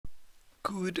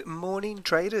Good morning,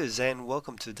 traders, and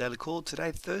welcome to the Daily Call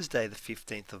today, Thursday, the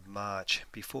 15th of March.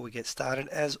 Before we get started,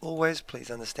 as always,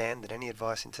 please understand that any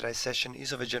advice in today's session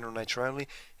is of a general nature only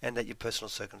and that your personal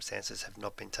circumstances have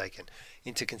not been taken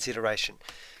into consideration.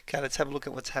 Okay, let's have a look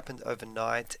at what's happened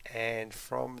overnight. And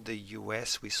from the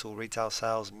US, we saw retail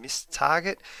sales miss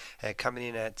target, coming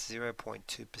in at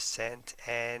 0.2%,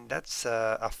 and that's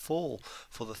a fall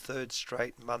for the third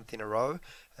straight month in a row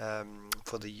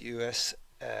for the US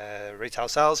retail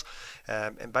sales,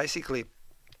 and basically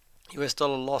US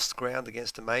dollar lost ground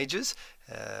against the majors.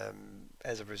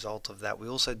 As a result of that, we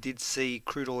also did see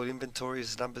crude oil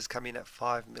inventories numbers come in at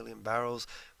 5 million barrels,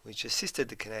 which assisted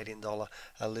the Canadian dollar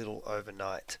a little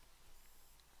overnight.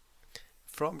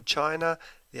 From China,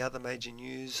 the other major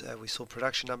news, we saw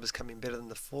production numbers come in better than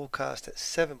the forecast at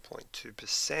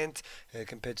 7.2%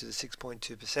 compared to the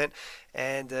 6.2%,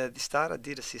 and this data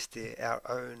did assist our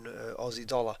own Aussie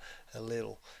dollar a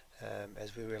little,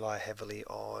 as we rely heavily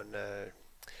on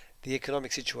the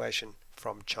economic situation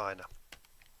from China.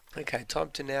 Okay, time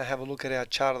to now have a look at our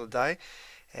chart of the day.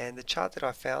 And the chart that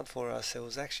I found for us, it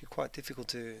was actually quite difficult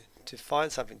to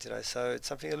find something today, so it's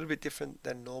something a little bit different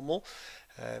than normal,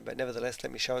 but nevertheless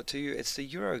let me show it to you. It's the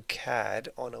Euro CAD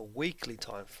on a weekly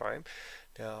time frame.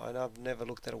 Now I know I've never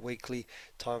looked at a weekly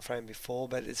time frame before,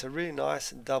 but it's a really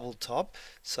nice double top.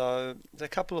 So there's a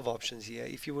couple of options here.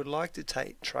 If you would like to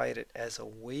trade it as a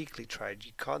weekly trade,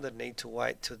 you kind of need to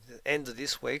wait till the end of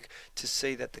this week to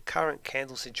see that the current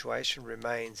candle situation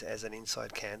remains as an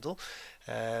inside candle.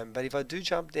 But if I do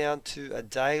jump down to a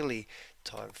daily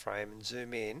time frame and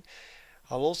zoom in,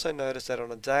 I'll also notice that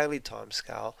on a daily time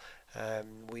scale,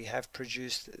 we have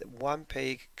produced one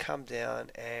peak, come down,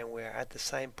 and we're at the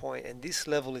same point, and this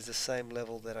level is the same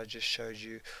level that I just showed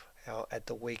you at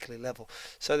the weekly level.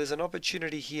 So there's an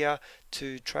opportunity here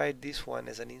to trade this one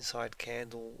as an inside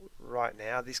candle right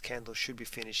now. This candle should be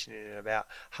finishing in about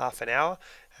half an hour.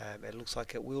 It looks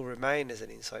like it will remain as an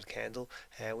inside candle,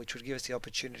 which would give us the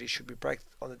opportunity, should we break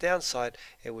on the downside,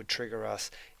 it would trigger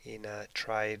us in a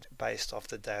trade based off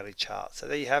the daily chart. So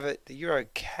there you have it, the Euro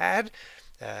CAD.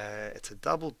 It's a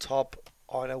double top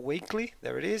on a weekly,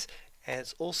 there it is, and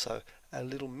it's also a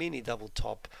little mini double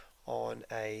top on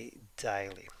a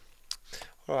daily.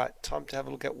 Alright, time to have a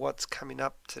look at what's coming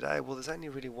up today. Well, there's only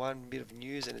really one bit of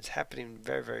news, and it's happening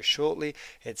very, very shortly.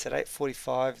 It's at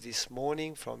 8:45 this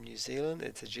morning from New Zealand.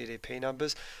 It's the GDP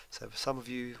numbers. So for some of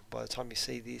you, by the time you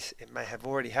see this, it may have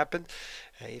already happened.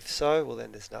 If so, well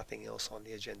then there's nothing else on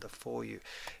the agenda for you.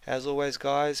 As always,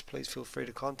 guys, please feel free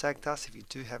to contact us if you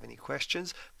do have any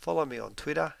questions. Follow me on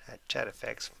Twitter at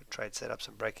ChatFX for trade setups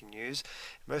and breaking news.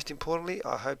 Most importantly,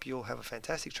 I hope you'll have a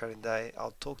fantastic trading day.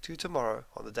 I'll talk to you tomorrow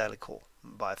on the Daily Call.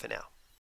 Bye for now.